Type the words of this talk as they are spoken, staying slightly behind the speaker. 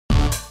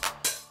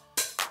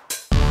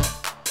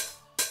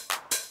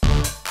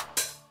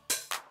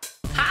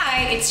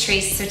Hi, it's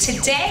Tracy. So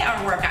today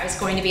our workout is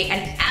going to be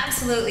an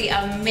absolutely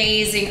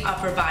amazing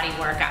upper body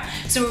workout.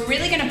 So we're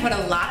really going to put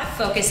a lot of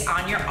focus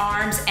on your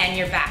arms and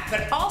your back,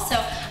 but also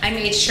I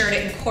made sure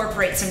to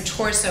incorporate some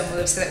torso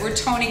moves so that we're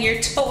toning your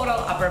total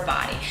upper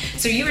body.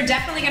 So you are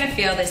definitely going to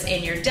feel this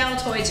in your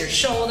deltoids, your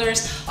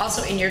shoulders,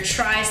 also in your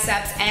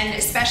triceps, and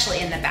especially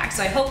in the back.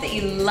 So I hope that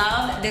you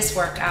love this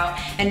workout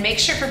and make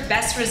sure for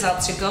best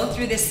results to go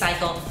through this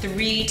cycle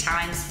 3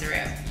 times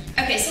through.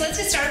 Okay, so let's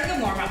get started with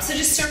a warm-up. So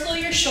just circle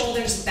your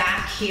shoulders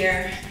back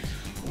here,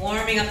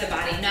 warming up the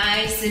body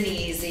nice and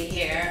easy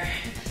here.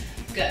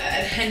 Good,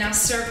 and now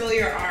circle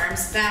your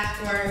arms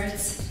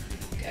backwards.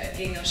 Good,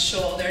 getting those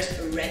shoulders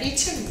ready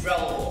to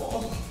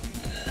roll.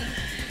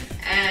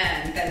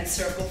 And then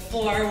circle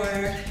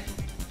forward.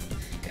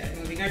 Good,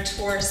 moving our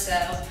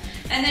torso.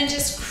 And then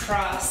just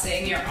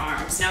crossing your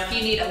arms. Now if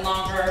you need a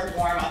longer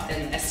warm-up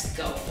than this,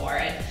 go for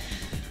it.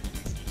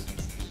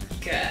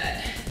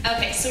 Good.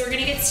 Okay, so we're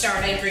gonna get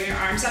started. Bring your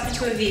arms up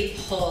into a V,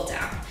 pull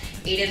down.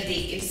 8 of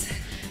these,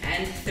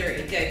 and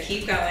 3. Good,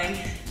 keep going.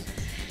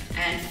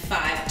 And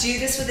 5. Do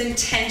this with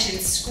intention,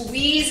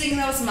 squeezing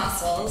those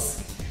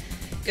muscles.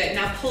 Good,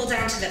 now pull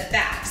down to the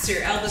back, so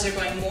your elbows are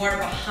going more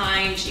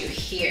behind you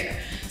here.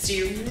 So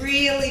you're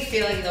really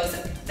feeling those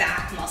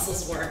back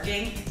muscles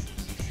working.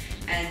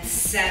 And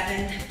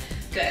 7,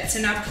 good.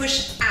 So now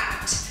push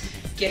out,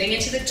 getting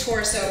into the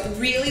torso,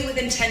 really with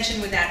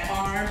intention with that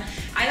arm.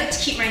 I like to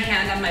keep my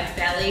hand on my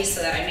belly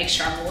so that I make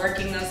sure I'm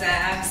working those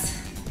abs.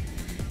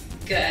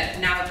 Good,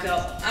 now go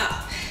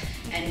up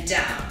and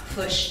down,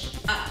 push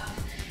up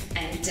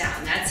and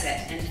down, that's it.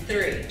 And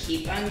 3,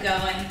 keep on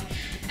going.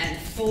 And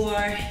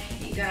 4,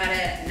 you got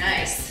it,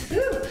 nice.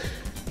 Woo.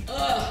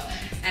 Oh.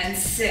 And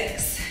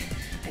 6,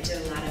 I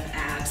did a lot of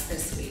abs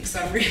this week, so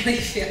I'm really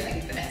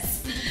feeling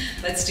this.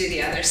 Let's do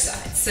the other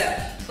side. So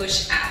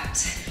push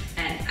out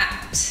and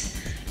out,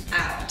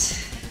 out.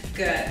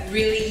 Good,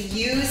 really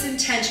use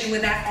intention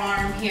with that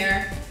arm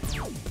here.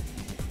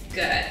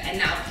 Good, and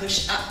now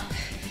push up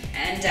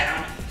and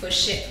down,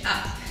 push it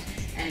up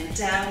and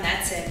down,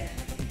 that's it.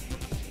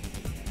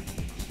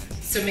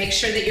 So make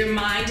sure that your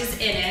mind is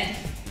in it.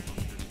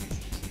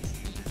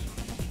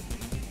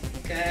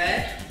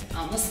 Good,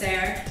 almost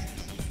there.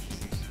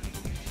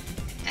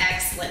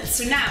 Excellent,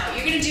 so now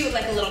you're gonna do it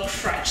like a little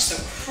crunch,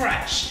 so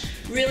crunch,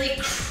 really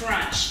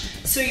crunch.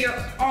 So your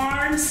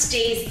arm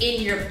stays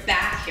in your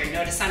back here.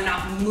 Notice I'm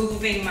not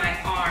moving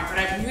my arm, but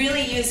I'm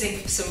really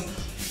using some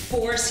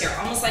force here,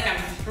 almost like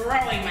I'm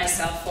throwing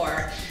myself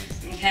forward,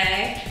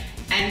 okay?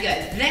 And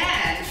good,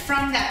 then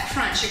from that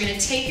crunch, you're gonna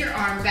take your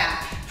arm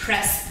back,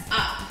 press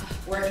up,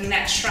 working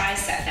that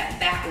tricep, that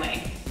back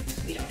wing.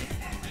 We don't have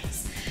back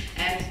wings.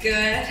 And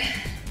good,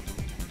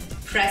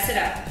 press it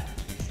up.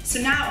 So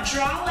now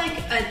draw like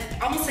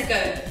almost like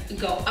a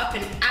go up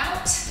and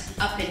out,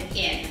 up and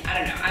in. I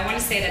don't know, I want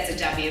to say that's a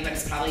W, but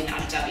it's probably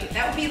not a W.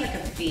 That would be like a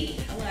V,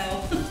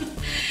 hello.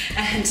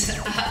 And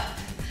up,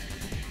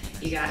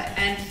 you got it.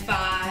 And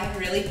 5,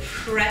 really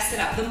press it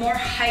up. The more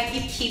height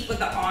you keep with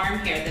the arm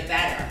here, the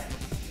better.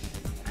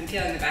 I'm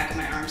feeling the back of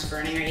my arms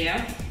burning, are you?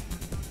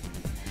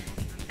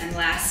 And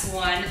last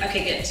one,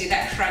 okay good, do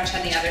that crunch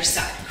on the other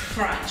side,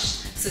 crunch.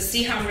 So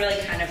see how I'm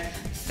really kind of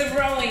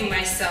throwing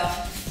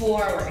myself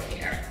forward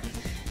here,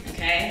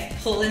 okay?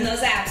 Pull in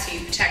those abs so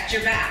you protect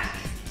your back.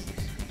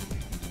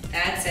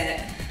 That's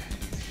it.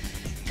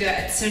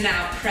 Good, so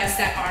now press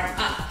that arm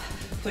up,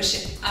 push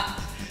it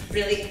up,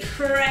 really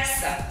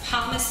press up,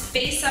 palm is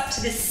face up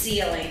to the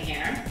ceiling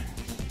here.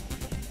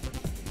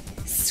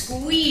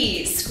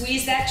 Squeeze,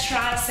 squeeze that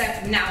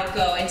tricep, now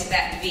go into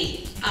that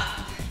V,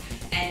 up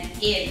and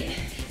in,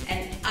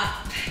 and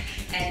up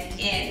and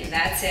in,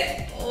 that's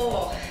it.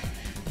 Oh,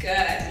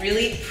 good,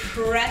 really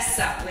press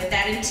up with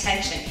that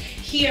intention.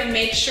 Here,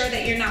 make sure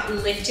that you're not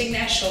lifting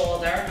that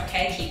shoulder,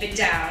 okay, keep it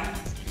down.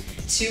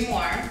 2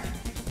 more,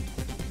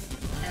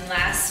 and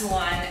last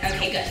one.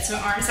 Okay, good, so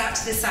arms out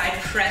to the side,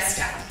 press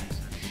down,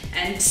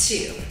 and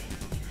 2,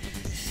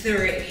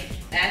 3,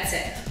 that's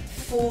it,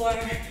 4,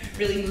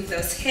 really move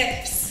those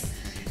hips,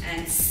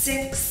 and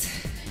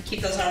 6,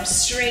 keep those arms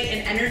straight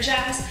and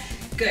energized.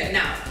 Good,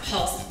 now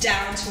pulse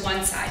down to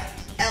one side,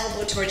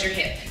 elbow towards your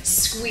hip,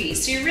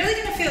 squeeze. So you're really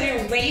gonna feel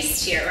your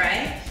waist here,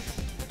 right?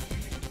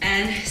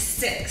 And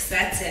 6,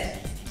 that's it.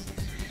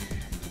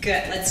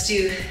 Good, let's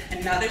do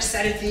another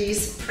set of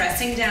these,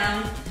 pressing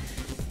down.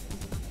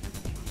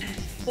 And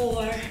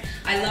 4.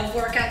 I love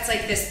workouts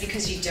like this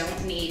because you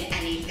don't need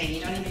anything.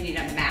 You don't even need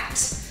a mat.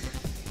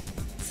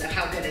 So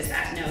how good is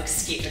that? No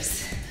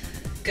excuse.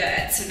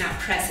 Good, so now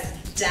press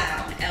it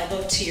down,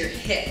 elbow to your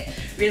hip.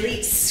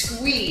 Really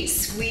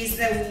squeeze, squeeze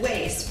the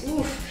waist.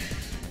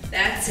 Oof,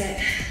 that's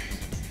it.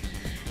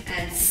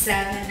 And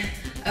 7.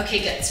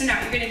 Okay, good. So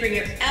now you're gonna bring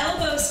your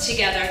elbows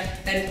together,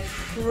 then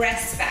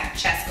press back.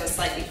 Chest goes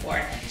slightly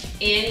forward.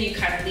 In, you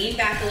kind of lean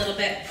back a little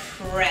bit,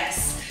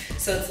 press.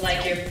 So it's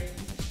like you're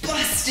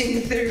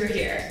busting through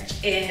here.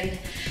 In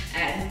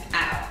and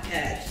out.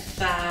 Good.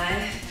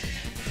 5.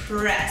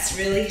 Press.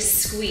 Really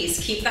squeeze.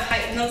 Keep the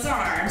height in those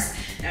arms.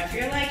 Now, if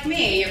you're like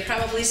me, you're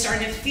probably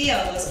starting to feel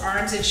those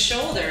arms and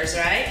shoulders,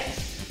 right?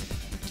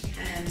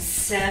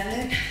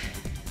 7,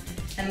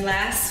 and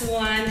last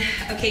one.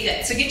 Okay,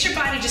 good. So get your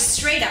body just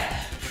straight up.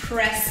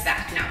 Press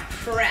back now,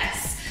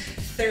 press.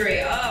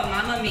 3, oh,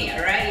 mamma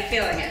mia, right? You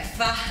feeling it?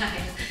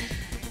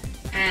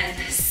 5, and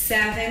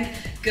 7,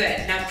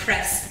 good. Now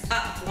press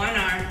up, one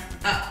arm,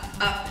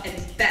 up,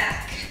 and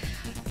back,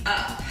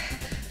 up.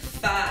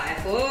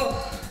 5, whoa.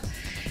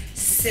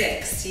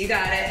 6, you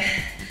got it.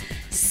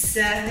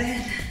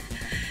 7,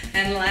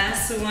 and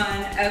last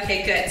one.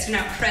 Okay, good. So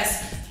now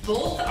press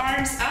both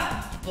arms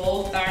up,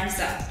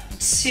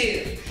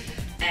 2,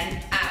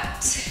 and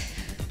out,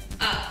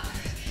 up,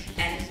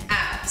 and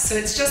out. So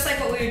it's just like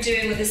what we were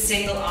doing with a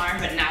single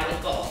arm, but now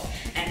with both.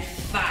 And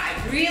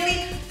 5,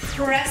 really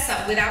press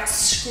up without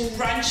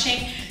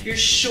scrunching your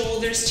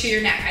shoulders to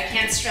your neck. I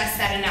can't stress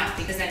that enough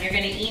because then you're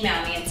gonna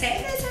email me and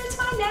say, this hurts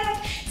my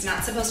neck. It's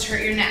not supposed to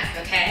hurt your neck,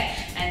 okay?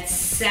 And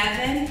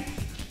 7,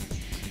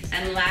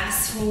 and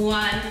last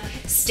one.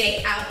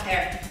 Stay out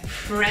there,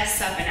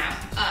 press up and out,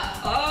 up.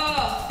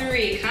 Oh,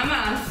 3, come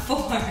on, 4,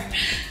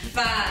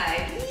 5,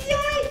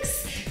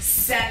 yikes,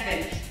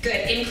 7,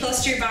 good. In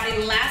close to your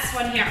body, last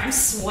one here, I'm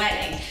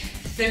sweating.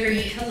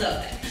 3, a little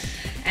bit,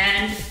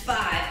 and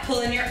 5,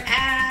 pull in your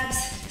abs,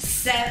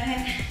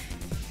 7,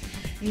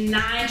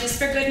 9, just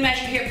for good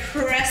measure here,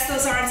 press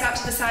those arms out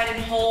to the side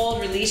and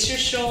hold, release your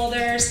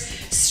shoulders,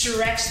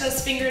 stretch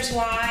those fingers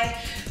wide,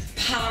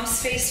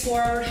 palms face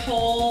forward,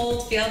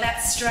 hold, feel that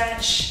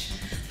stretch.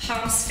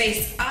 Palms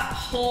face up,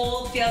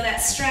 hold, feel that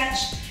stretch.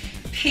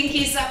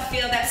 Pinkies up,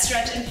 feel that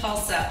stretch, and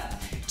pulse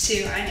up.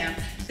 2, I know.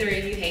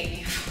 3, you hate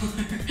me.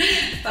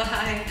 4,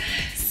 5,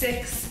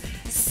 6,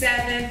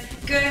 7,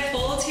 good.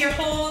 Hold here,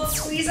 hold,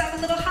 squeeze up a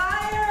little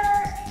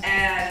higher,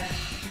 and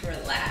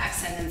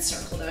relax, and then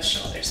circle those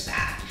shoulders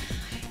back.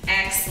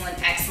 Excellent,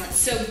 excellent.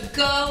 So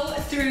go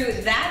through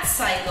that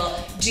cycle,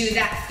 do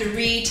that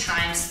 3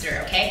 times through,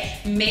 okay?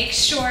 Make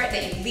sure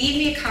that you leave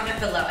me a comment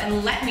below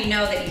and let me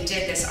know that you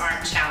did this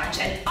arm challenge.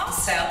 And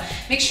also,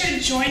 make sure to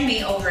join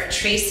me over at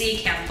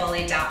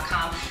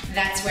tracycampoli.com.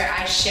 That's where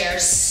I share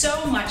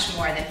so much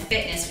more than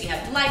fitness. We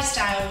have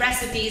lifestyle,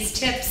 recipes,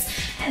 tips,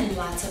 and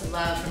lots of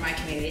love for my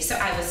community. So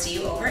I will see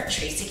you over at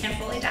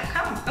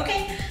tracycampoli.com.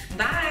 Okay,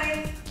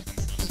 bye.